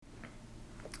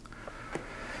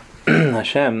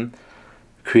Hashem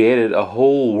created a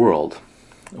whole world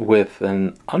with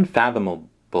an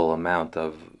unfathomable amount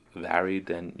of varied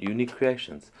and unique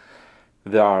creations.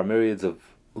 There are myriads of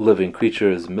living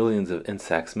creatures, millions of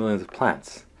insects, millions of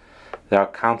plants. There are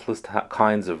countless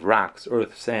kinds of rocks,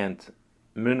 earth, sand,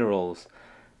 minerals,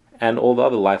 and all the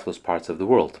other lifeless parts of the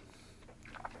world.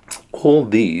 All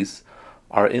these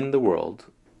are in the world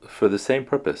for the same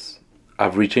purpose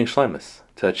of reaching shlemus,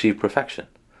 to achieve perfection.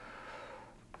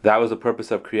 That was the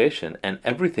purpose of creation, and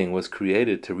everything was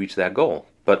created to reach that goal.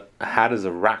 But how does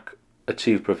a rock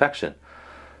achieve perfection?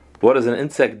 What does an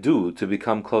insect do to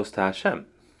become close to Hashem?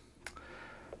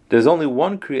 There's only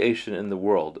one creation in the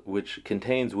world which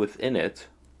contains within it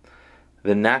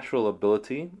the natural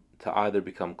ability to either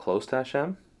become close to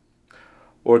Hashem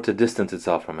or to distance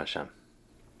itself from Hashem.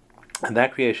 And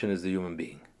that creation is the human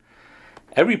being.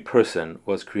 Every person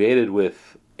was created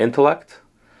with intellect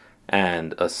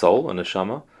and a soul, a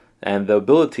neshama, and the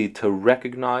ability to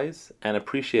recognize and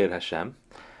appreciate Hashem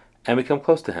and become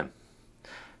close to Him.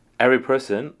 Every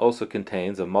person also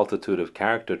contains a multitude of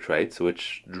character traits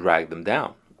which drag them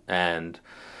down, and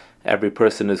every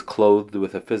person is clothed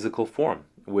with a physical form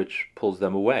which pulls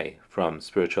them away from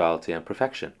spirituality and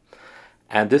perfection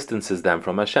and distances them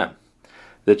from Hashem.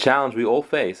 The challenge we all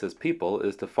face as people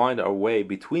is to find our way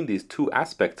between these two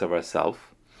aspects of ourselves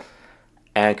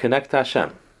and connect to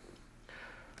Hashem.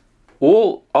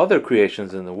 All other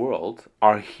creations in the world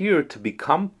are here to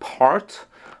become part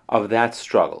of that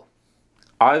struggle.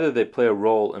 Either they play a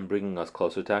role in bringing us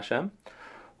closer to Hashem,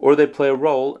 or they play a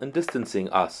role in distancing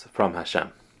us from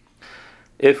Hashem.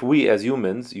 If we as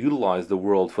humans utilize the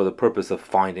world for the purpose of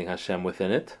finding Hashem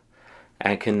within it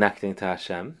and connecting to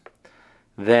Hashem,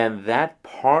 then that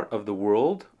part of the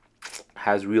world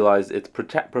has realized its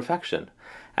perfection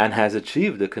and has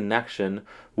achieved a connection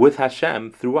with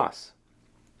Hashem through us.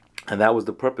 And that was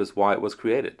the purpose why it was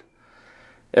created.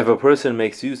 If a person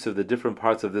makes use of the different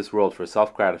parts of this world for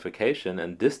self-gratification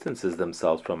and distances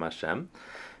themselves from Hashem,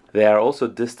 they are also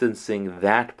distancing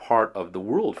that part of the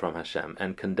world from Hashem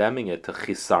and condemning it to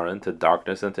chisaron, to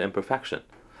darkness, and to imperfection.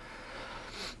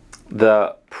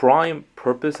 The prime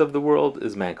purpose of the world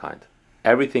is mankind.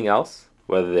 Everything else,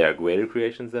 whether they are greater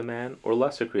creations than man or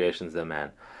lesser creations than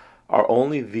man, are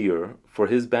only there for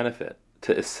his benefit,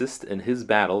 to assist in his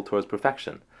battle towards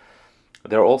perfection.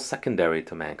 They're all secondary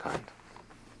to mankind.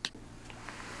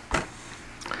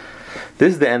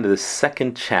 This is the end of the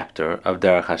second chapter of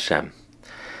Derech Hashem.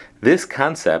 This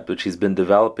concept, which he's been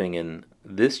developing in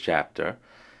this chapter,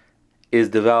 is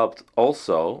developed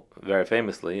also, very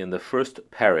famously, in the first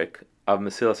parak of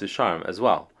Mesilas Yesharim as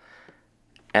well.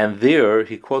 And there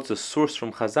he quotes a source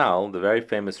from Chazal, the very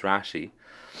famous Rashi,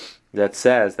 that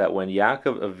says that when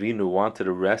Yaakov Avinu wanted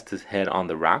to rest his head on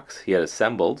the rocks he had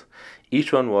assembled,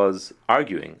 each one was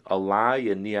arguing, Allah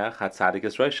yaniach hatzadik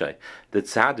es roshai, the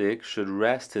tzaddik should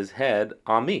rest his head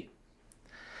on me.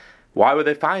 Why were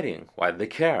they fighting? Why did they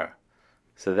care?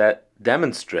 So that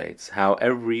demonstrates how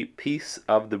every piece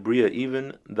of the Bria,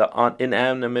 even the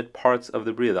inanimate parts of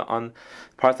the Bria, the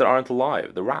parts that aren't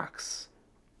alive, the rocks,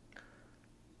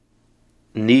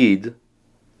 need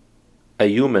a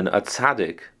human, a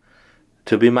tzaddik,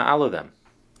 to be ma'ala them,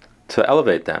 to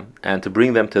elevate them, and to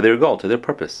bring them to their goal, to their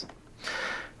purpose.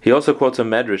 He also quotes a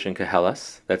medrash in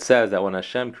Kehelas that says that when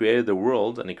Hashem created the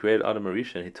world and He created Adam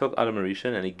Rishon, He took Adam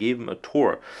Rishon and He gave him a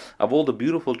tour of all the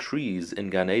beautiful trees in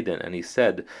Gan Eden, and He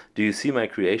said, "Do you see my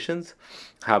creations?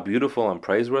 How beautiful and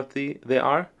praiseworthy they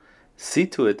are? See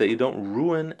to it that you don't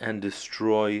ruin and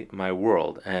destroy my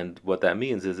world." And what that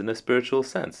means is, in a spiritual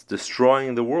sense,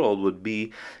 destroying the world would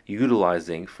be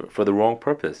utilizing for the wrong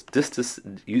purpose.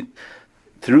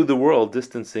 Through the world,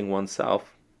 distancing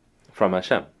oneself from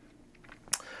Hashem.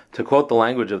 To quote the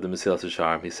language of the Mesilas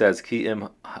Yesharim, he says, "Ki im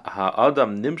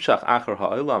ha'adam nimshach acher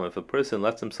ha'olam," if a person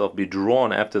lets himself be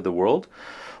drawn after the world,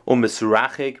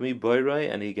 u'misrachek mi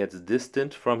boirei, and he gets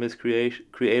distant from his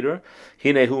creator,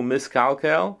 hinehu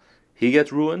miskalkel, he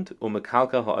gets ruined,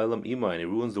 u'mekalkel ha'olam imo, and he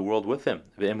ruins the world with him.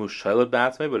 Ve'emu shaylet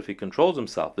ba'atzmei, but if he controls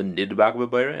himself, v'nidbak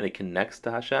b'boirei, and he connects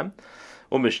to Hashem,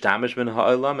 u'mishtamish min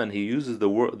ha'olam, and he uses the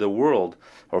world,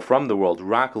 or from the world,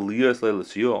 rak liyos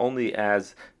le'lesiyo, only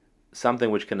as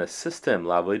something which can assist him,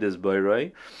 la'avodas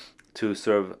boirei, to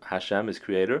serve Hashem, his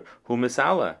creator, hu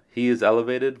misala, he is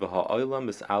elevated, v'ha'olam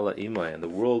misala imoy, and the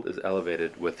world is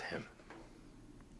elevated with him.